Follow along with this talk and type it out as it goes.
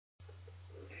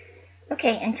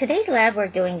Okay, in today's lab we're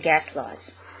doing gas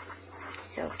laws.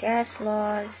 So gas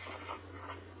laws.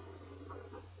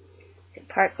 So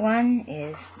part 1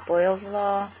 is Boyle's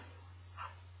law.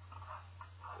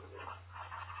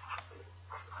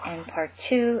 And part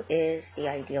 2 is the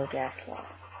ideal gas law.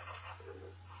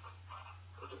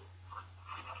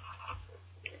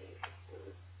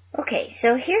 Okay,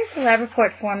 so here's the lab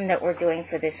report form that we're doing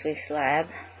for this week's lab.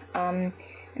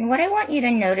 And what I want you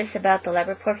to notice about the lab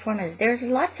report form is there's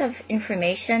lots of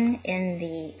information in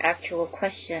the actual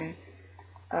question,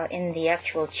 in the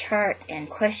actual chart and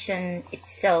question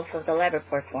itself of the lab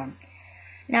report form.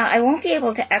 Now, you won't be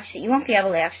able to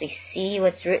actually see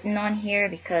what's written on here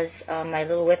because my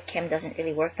little webcam doesn't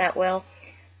really work that well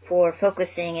for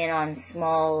focusing in on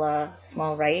small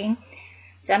writing.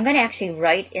 So I'm going to actually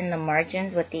write in the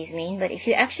margins what these mean, but if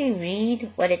you actually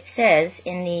read what it says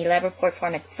in the lab report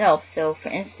form itself, so for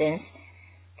instance,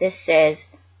 this says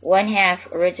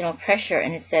 1/2 original pressure,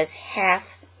 and it says half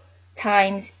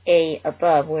times A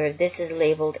above, where this is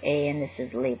labeled A and this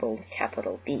is labeled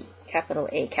capital B, capital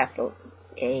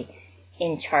A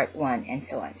in chart 1, and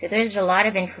so on. So there's a lot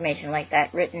of information like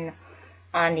that written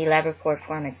on the lab report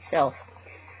form itself.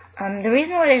 The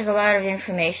reason why there's a lot of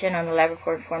information on the lab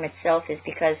report form itself is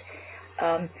because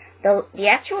the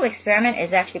actual experiment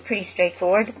is actually pretty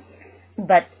straightforward,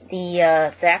 but the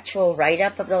actual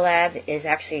write-up of the lab is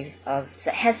actually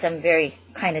has some very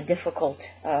kind of difficult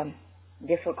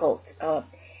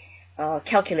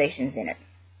calculations in it.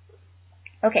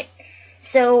 Okay,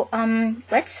 so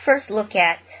let's first look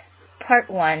at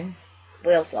part 1,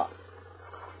 Boyle's law.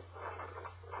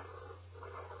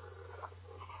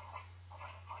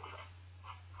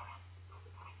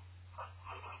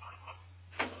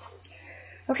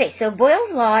 Okay, so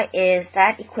Boyle's law is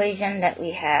that equation that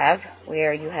we have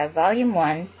where you have volume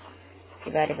 1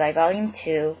 divided by volume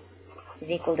 2 is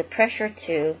equal to pressure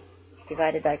 2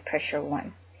 divided by pressure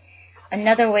 1.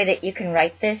 Another way that you can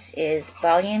write this is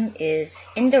volume is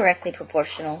indirectly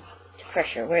proportional to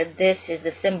pressure, where this is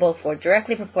the symbol for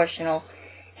directly proportional,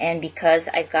 and because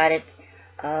I've got it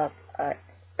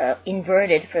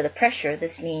inverted for the pressure,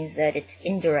 this means that it's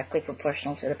indirectly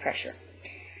proportional to the pressure.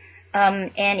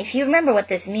 And if you remember what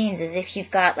this means is if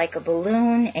you've got like a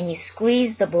balloon and you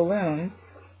squeeze the balloon,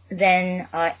 then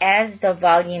as the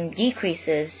volume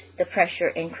decreases, the pressure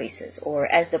increases, or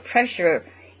as the pressure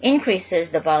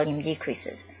increases, the volume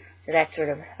decreases. So that sort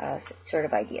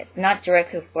of idea. It's not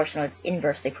directly proportional, it's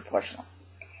inversely proportional.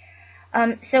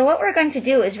 So what we're going to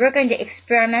do is we're going to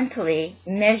experimentally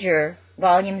measure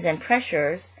volumes and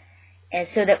pressures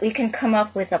so that we can come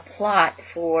up with a plot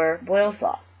for Boyle's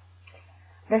law.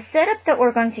 The setup that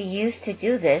we're going to use to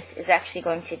do this is actually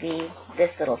going to be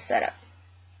this little setup.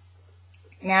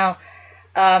 Now,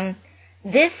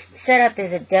 this setup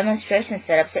is a demonstration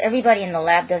setup, so everybody in the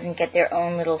lab doesn't get their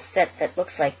own little set that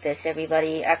looks like this.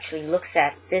 Everybody actually looks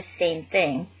at this same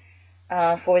thing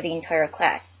for the entire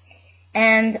class.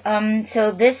 And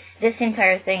so this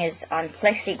entire thing is on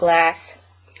plexiglass,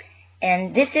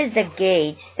 and this is the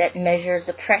gauge that measures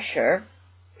the pressure.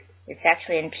 It's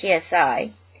actually in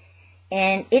PSI.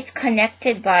 And it's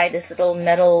connected by this little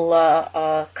metal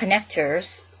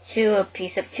connectors to a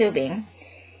piece of tubing.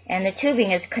 And the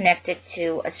tubing is connected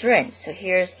to a syringe. So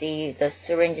here's the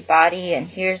syringe body, and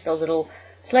here's the little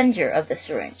plunger of the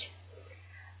syringe.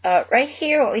 Right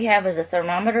here what we have is a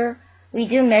thermometer. We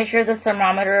do measure the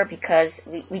thermometer because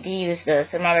we do use the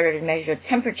thermometer to measure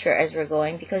temperature as we're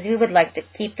going, because we would like to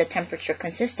keep the temperature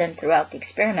consistent throughout the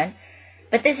experiment.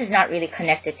 But this is not really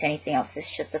connected to anything else. It's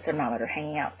just the thermometer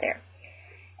hanging out there.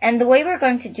 And the way we're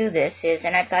going to do this is,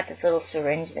 and I've got this little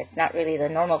syringe that's not really the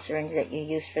normal syringe that you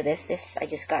use for this. This I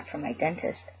just got from my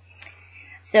dentist.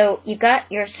 So you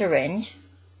got your syringe,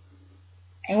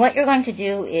 and what you're going to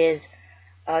do is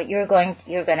you're going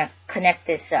to connect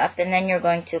this up, and then you're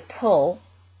going to pull.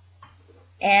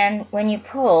 And when you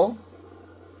pull,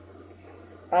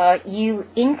 you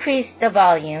increase the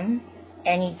volume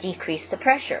and you decrease the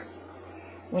pressure.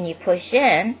 When you push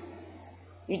in,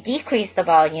 you decrease the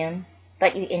volume,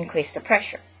 but you increase the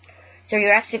pressure. So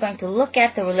you're actually going to look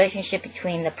at the relationship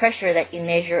between the pressure that you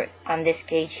measure on this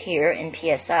gauge here in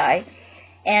PSI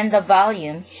and the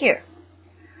volume here.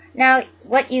 Now,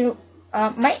 what you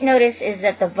might notice is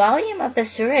that the volume of the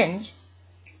syringe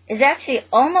is actually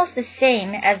almost the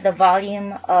same as the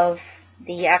volume of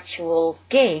the actual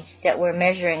gauge that we're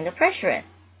measuring the pressure in.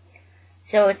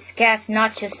 So it's gas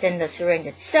not just in the syringe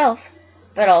itself,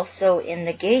 but also in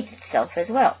the gauge itself as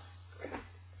well.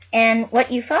 And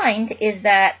what you find is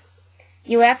that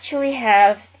you actually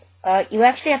have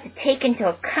to take into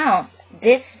account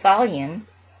this volume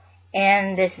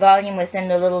and this volume within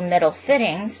the little metal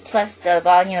fittings, plus the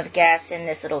volume of gas in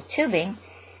this little tubing,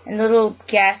 and the little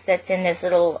gas that's in this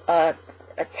little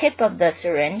tip of the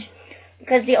syringe,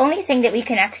 because the only thing that we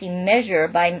can actually measure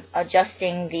by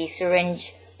adjusting the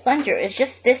syringe plunger is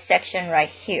just this section right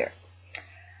here.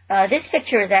 This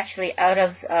picture is actually out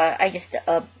of, I just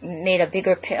made a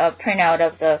bigger printout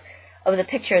of the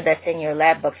picture that's in your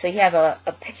lab book. So you have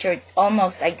a picture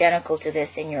almost identical to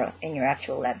this in your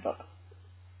actual lab book.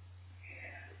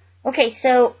 Okay,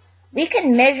 so we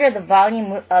can measure the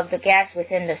volume of the gas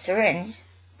within the syringe,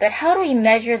 but how do we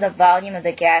measure the volume of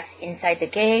the gas inside the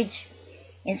gauge,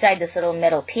 inside this little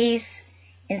metal piece,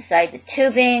 inside the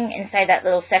tubing, inside that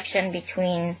little section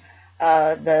between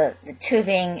the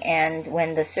tubing and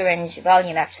when the syringe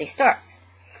volume actually starts?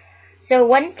 So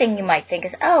one thing you might think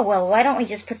is, oh, well, why don't we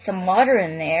just put some water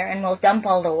in there and we'll dump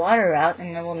all the water out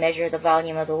and then we'll measure the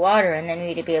volume of the water and then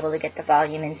we'd be able to get the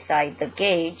volume inside the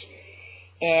gauge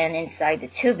and inside the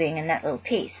tubing and that little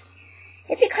piece.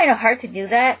 It'd be kind of hard to do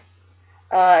that.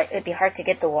 It'd be hard to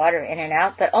get the water in and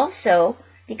out, but also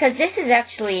because this is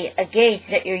actually a gauge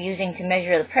that you're using to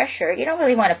measure the pressure, you don't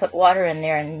really want to put water in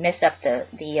there and mess up the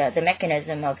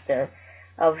mechanism of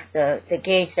the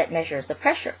gauge that measures the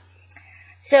pressure.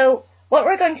 So what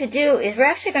we're going to do is we're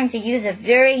actually going to use a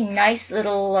very nice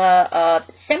little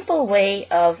simple way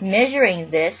of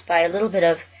measuring this by a little bit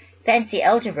of fancy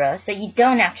algebra, so you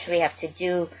don't actually have to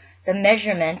do the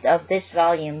measurement of this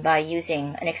volume by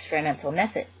using an experimental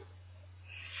method.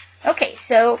 Okay,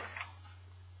 so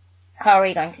how are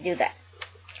we going to do that?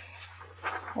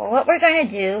 Well, what we're going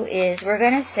to do is we're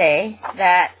going to say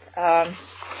that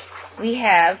we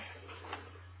have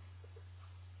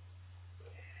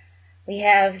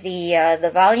the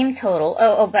volume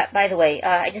total. But by the way,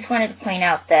 I just wanted to point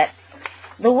out that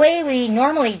the way we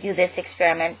normally do this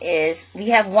experiment is we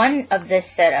have one of this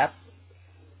set up.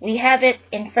 We have it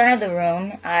in front of the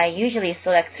room. I usually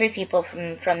select 3 people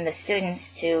from the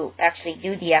students to actually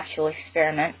do the actual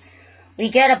experiment. We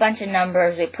get a bunch of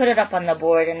numbers, we put it up on the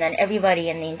board, and then everybody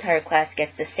in the entire class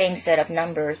gets the same set of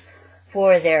numbers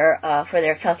for their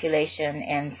calculation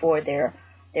and for their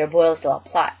Boyle's Law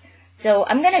plot. So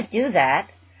I'm going to do that.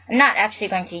 I'm not actually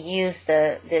going to use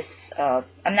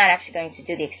I'm not actually going to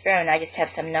do the experiment. I just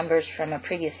have some numbers from a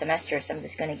previous semester, so I'm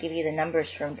just going to give you the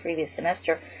numbers from previous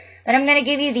semester. But I'm going to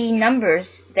give you the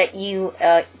numbers that you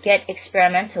get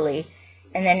experimentally,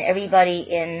 and then everybody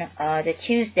in the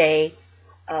Tuesday,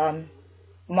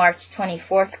 March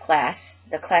 24th class,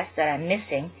 the class that I'm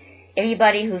missing,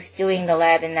 everybody who's doing the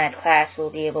lab in that class will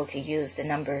be able to use the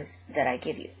numbers that I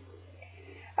give you.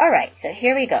 Alright, so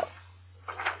here we go.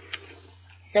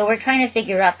 So we're trying to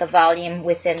figure out the volume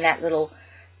within that little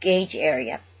gauge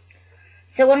area.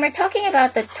 So when we're talking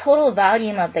about the total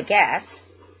volume of the gas,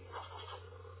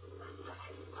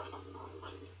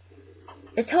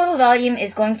 the total volume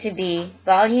is going to be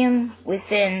volume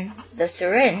within the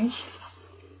syringe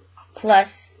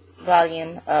plus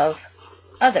volume of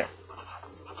other.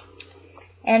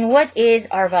 And what is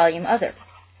our volume other?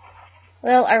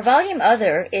 Well, our volume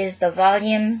other is the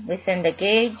volume within the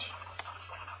gauge,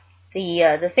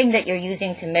 the thing that you're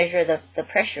using to measure the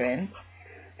pressure in,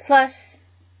 plus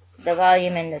the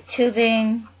volume in the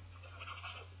tubing,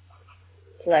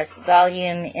 plus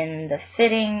volume in the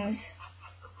fittings,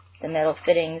 the metal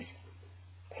fittings,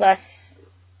 plus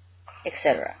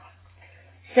etc.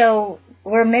 So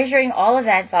we're measuring all of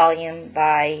that volume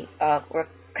by, we're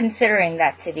considering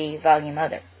that to be volume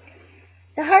other.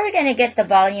 So how are we going to get the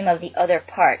volume of the other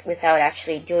part without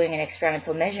actually doing an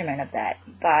experimental measurement of that?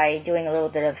 By doing a little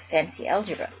bit of fancy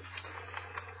algebra.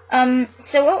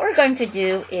 So what we're going to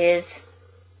do is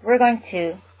we're going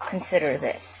to consider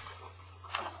this.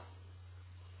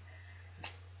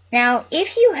 Now,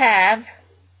 if you have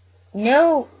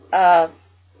no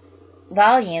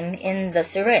volume in the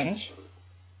syringe,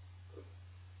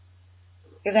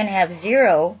 you're going to have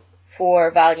 0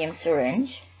 for volume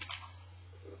syringe.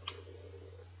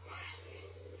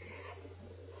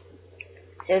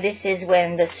 So this is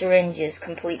when the syringe is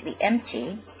completely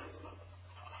empty.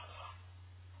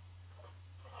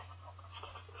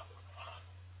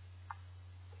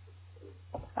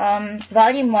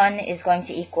 Volume 1 is going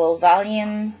to equal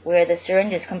volume where the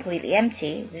syringe is completely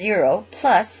empty, 0,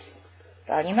 plus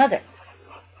volume other.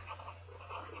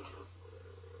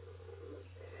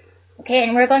 Okay,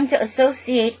 and we're going to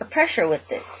associate a pressure with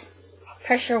this.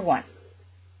 Pressure 1.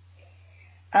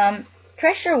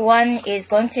 Pressure 1 is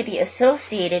going to be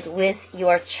associated with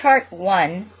your chart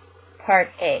 1, part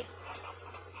A.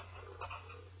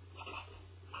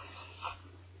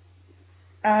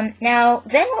 Now,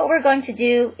 then what we're going to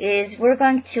do is we're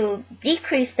going to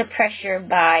decrease the pressure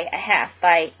by a half.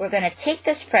 We're going to take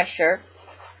this pressure,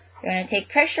 we're going to take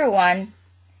pressure 1,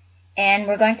 and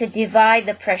we're going to divide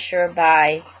the pressure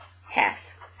by half.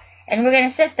 And we're going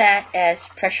to set that as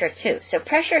pressure 2. So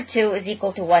pressure 2 is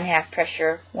equal to 1/2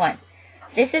 pressure 1.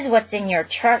 This is what's in your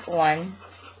chart 1,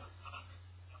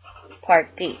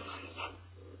 part B.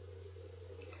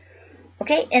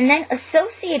 Okay, and then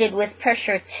associated with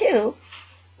pressure 2,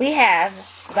 we have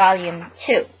volume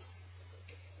 2.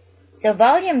 So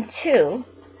volume 2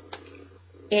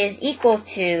 is equal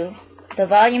to the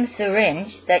volume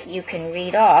syringe that you can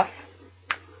read off.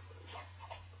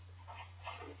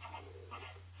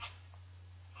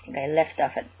 I think I left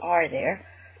off an R there.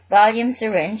 Volume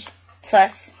syringe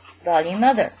plus volume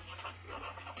other.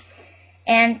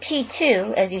 And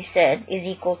P2, as you said, is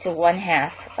equal to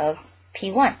 1/2 of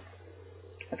P1.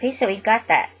 Okay, so we've got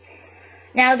that.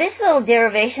 Now, this little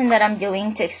derivation that I'm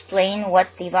doing to explain what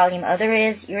the volume other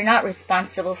is, you're not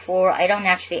responsible for. I don't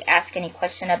actually ask any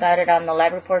question about it on the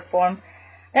lab report form,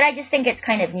 but I just think it's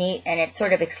kind of neat, and it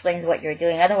sort of explains what you're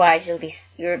doing. Otherwise, you'll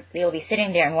be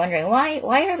sitting there and wondering, why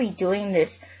are we doing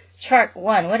this chart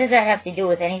 1? What does that have to do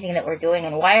with anything that we're doing,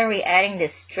 and why are we adding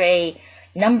this stray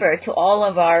number to all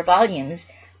of our volumes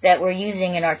that we're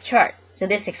using in our chart? So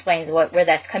this explains where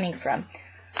that's coming from.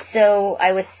 So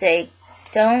I would say,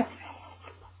 don't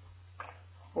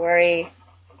worry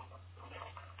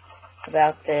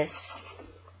about this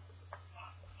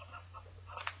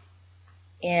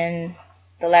in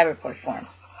the lab report form.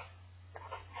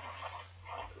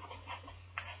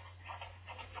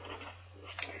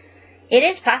 It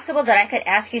is possible that I could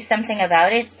ask you something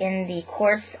about it in the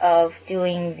course of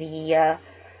doing the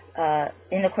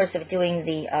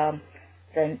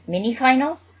mini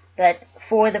final, but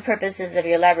for the purposes of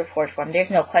your lab report form,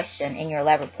 there's no question in your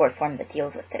lab report form that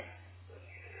deals with this.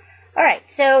 Alright,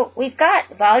 so we've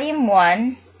got volume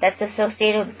 1 that's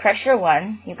associated with pressure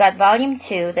 1. You've got volume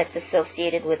 2 that's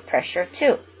associated with pressure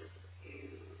 2.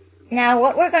 Now,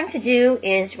 what we're going to do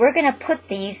is we're going to put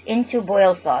these into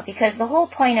Boyle's law, because the whole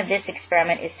point of this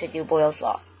experiment is to do Boyle's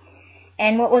law.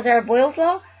 And what was our Boyle's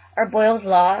law? Our Boyle's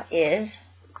law is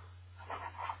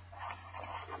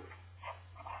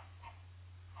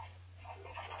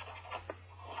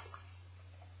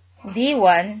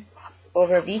V1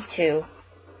 over V2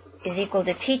 is equal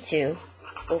to P2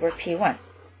 over P1.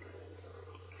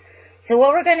 So what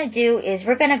we're going to do is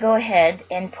we're going to go ahead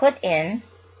and put in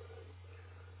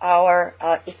our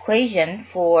equation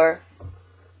for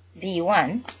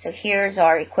V1. So here's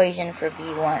our equation for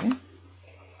V1.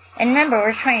 And remember,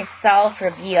 we're trying to solve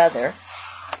for V other.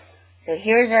 So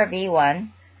here's our V1.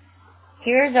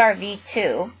 Here's our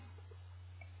V2.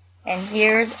 And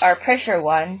here's our pressure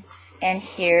 1. And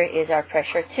here is our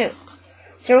pressure 2.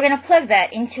 So we're going to plug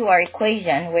that into our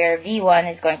equation, where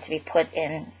V1 is going to be put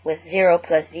in with 0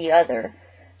 plus V other.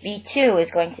 V2 is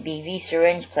going to be V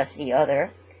syringe plus V other.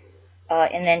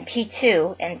 And then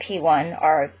P2 and P1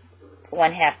 are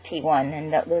 1/2 P1,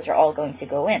 and those are all going to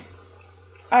go in.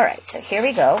 Alright, so here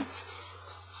we go.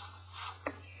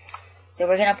 So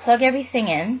we're going to plug everything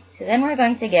in. So then we're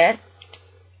going to get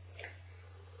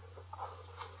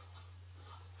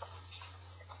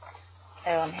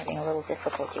I'm having a little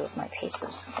difficulty with my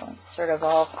papers. I'm sort of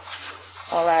all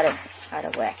out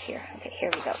of whack here. Okay,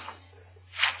 here we go.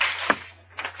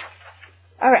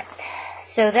 Alright,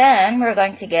 so then we're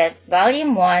going to get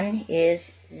volume 1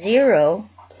 is 0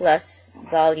 plus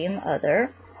volume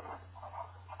other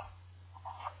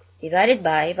divided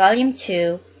by volume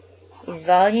 2 is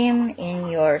volume in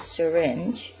your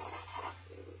syringe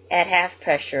at half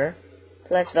pressure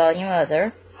plus volume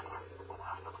other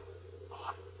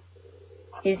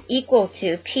is equal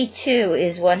to P2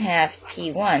 is 1/2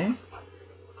 P1,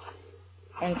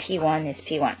 and P1 is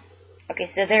P1. Okay,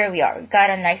 so there we are. We've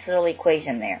got a nice little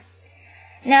equation there.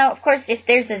 Now, of course, if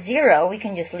there's a 0, we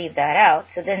can just leave that out,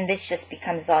 so then this just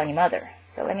becomes volume other.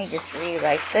 So let me just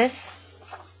rewrite this.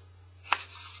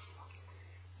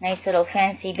 Nice little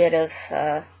fancy bit of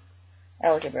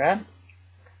algebra.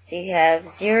 So you have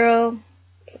 0,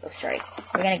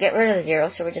 we're going to get rid of the 0,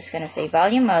 so we're just going to say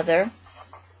volume other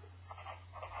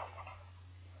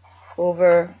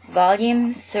over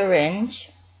volume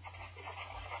syringe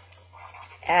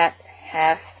at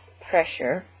half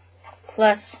pressure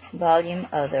plus volume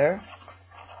other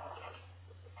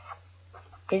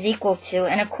is equal to,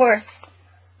 and of course,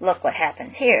 look what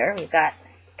happens here. We've got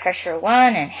pressure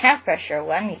 1 and half pressure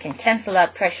 1. You can cancel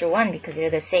out pressure 1 because they're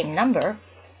the same number.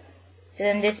 So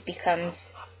then this becomes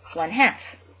 1/2.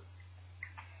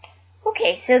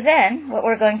 Okay, so then what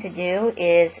we're going to do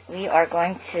is we are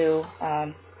going to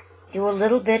do a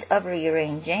little bit of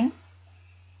rearranging.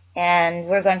 And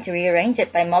we're going to rearrange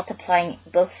it by multiplying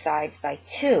both sides by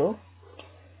 2.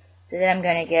 So then I'm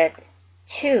going to get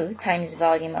 2 times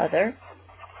volume other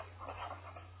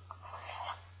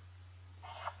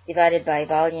divided by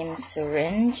volume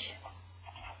syringe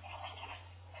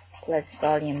plus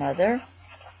volume other.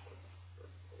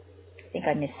 I think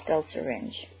I misspelled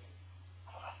syringe.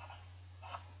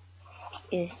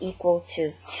 Is equal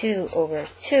to 2 over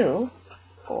 2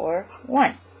 or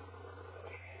 1.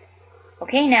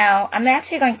 Okay, now I'm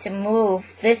actually going to move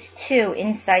this 2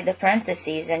 inside the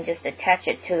parentheses and just attach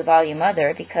it to the volume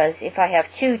other, because if I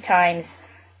have 2 times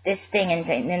this thing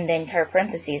in the entire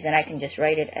parentheses, then I can just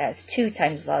write it as 2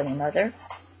 times volume other.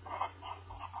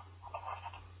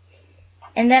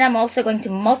 And then I'm also going to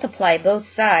multiply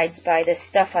both sides by this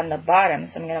stuff on the bottom.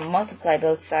 So I'm going to multiply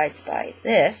both sides by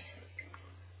this.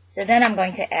 So then I'm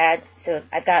going to add, so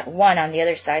I've got 1 on the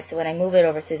other side, so when I move it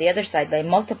over to the other side by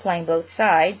multiplying both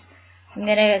sides, I'm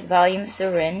going to get volume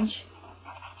syringe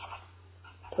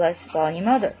plus volume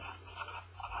other.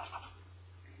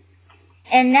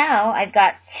 And now I've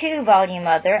got 2 volume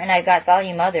other and I've got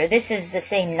volume other. This is the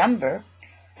same number.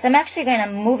 So I'm actually going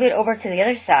to move it over to the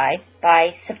other side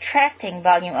by subtracting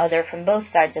volume other from both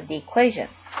sides of the equation.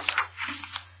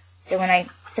 So when I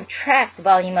subtract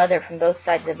volume other from both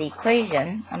sides of the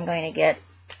equation, I'm going to get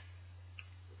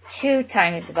 2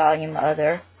 times volume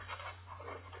other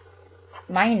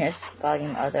minus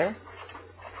volume other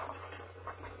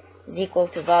is equal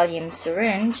to volume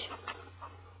syringe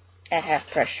at half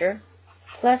pressure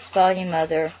plus volume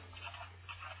other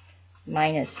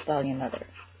minus volume other.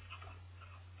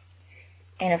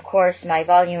 And of course my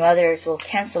volume others will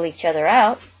cancel each other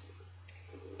out.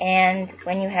 And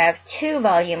when you have 2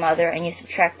 volume other and you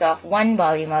subtract off 1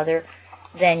 volume other,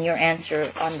 then your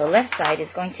answer on the left side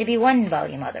is going to be 1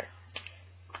 volume other.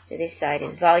 So this side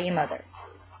is volume other,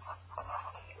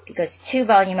 because 2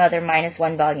 volume other minus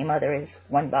 1 volume other is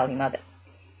 1 volume other.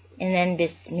 And then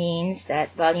this means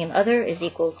that volume other is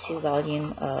equal to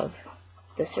volume of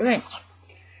the syringe.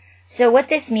 So what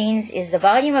this means is the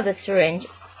volume of the syringe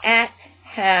at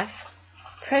half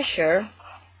pressure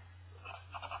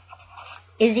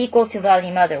is equal to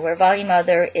volume other, where volume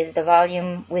other is the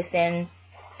volume within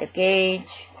the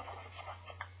gauge,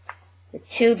 the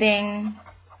tubing,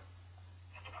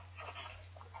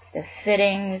 the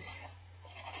fittings,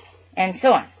 and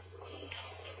so on.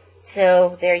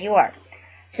 So there you are.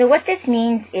 So what this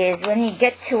means is when you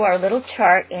get to our little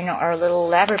chart in our little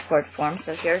lab report form,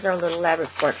 so here's our little lab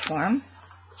report form.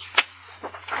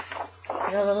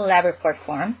 Here's our little lab report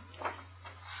form.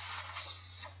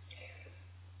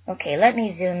 Okay, let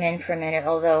me zoom in for a minute,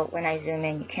 although when I zoom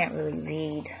in you can't really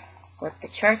read what the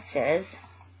chart says,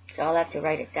 so I'll have to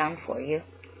write it down for you.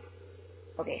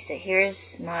 Okay, so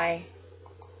here's my,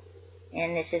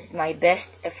 and this is my best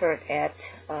effort at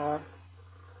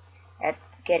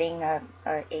getting a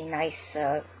nice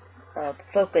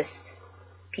focused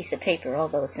piece of paper,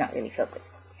 although it's not really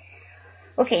focused.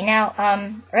 Okay, now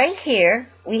right here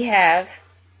we have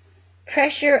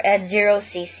pressure at 0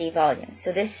 cc volume.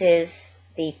 So this is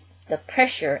the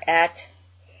pressure at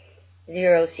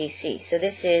 0 cc. So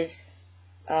this is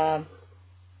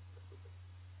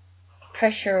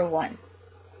pressure 1.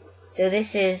 So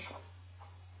this is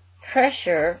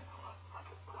pressure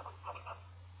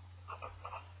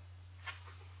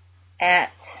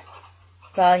at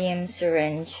volume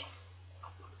syringe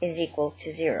is equal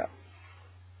to 0.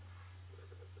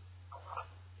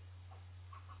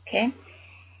 Okay?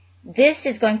 This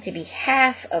is going to be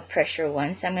half of pressure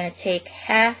 1, so I'm going to take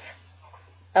half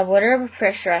of whatever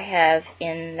pressure I have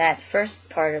in that first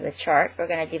part of the chart. We're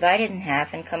going to divide it in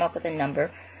half and come up with a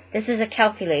number. This is a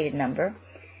calculated number.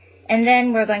 And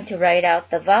then we're going to write out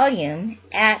the volume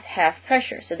at half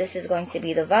pressure. So this is going to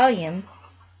be the volume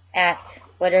at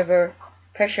whatever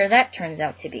pressure that turns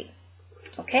out to be.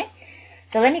 Okay?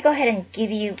 So let me go ahead and give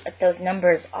you what those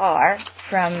numbers are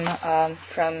from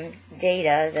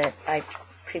data that I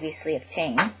previously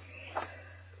obtained.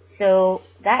 So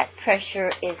that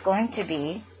pressure is going to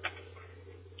be,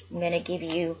 I'm going to give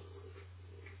you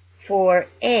for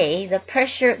A, the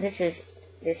pressure, this is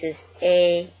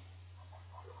A,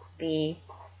 B,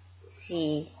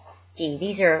 C, D.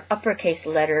 These are uppercase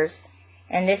letters,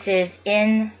 and this is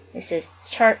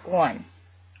chart 1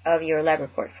 of your lab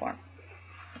report form.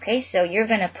 Okay, so you're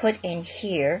going to put in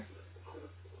here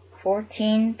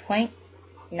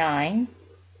 14.9.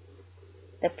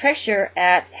 The pressure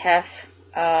at half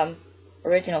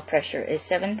original pressure is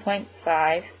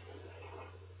 7.5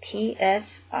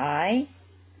 psi.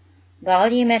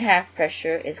 Volume at half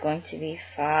pressure is going to be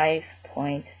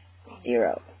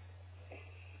 5.0.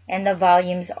 and the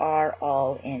volumes are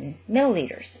all in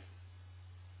milliliters.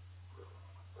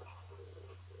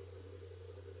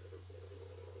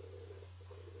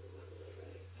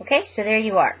 Okay, so there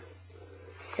you are.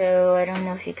 So I don't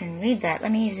know if you can read that.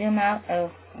 Let me zoom out.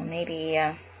 Oh, well, maybe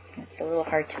it's a little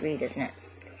hard to read, isn't it?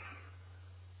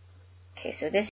 Okay, so this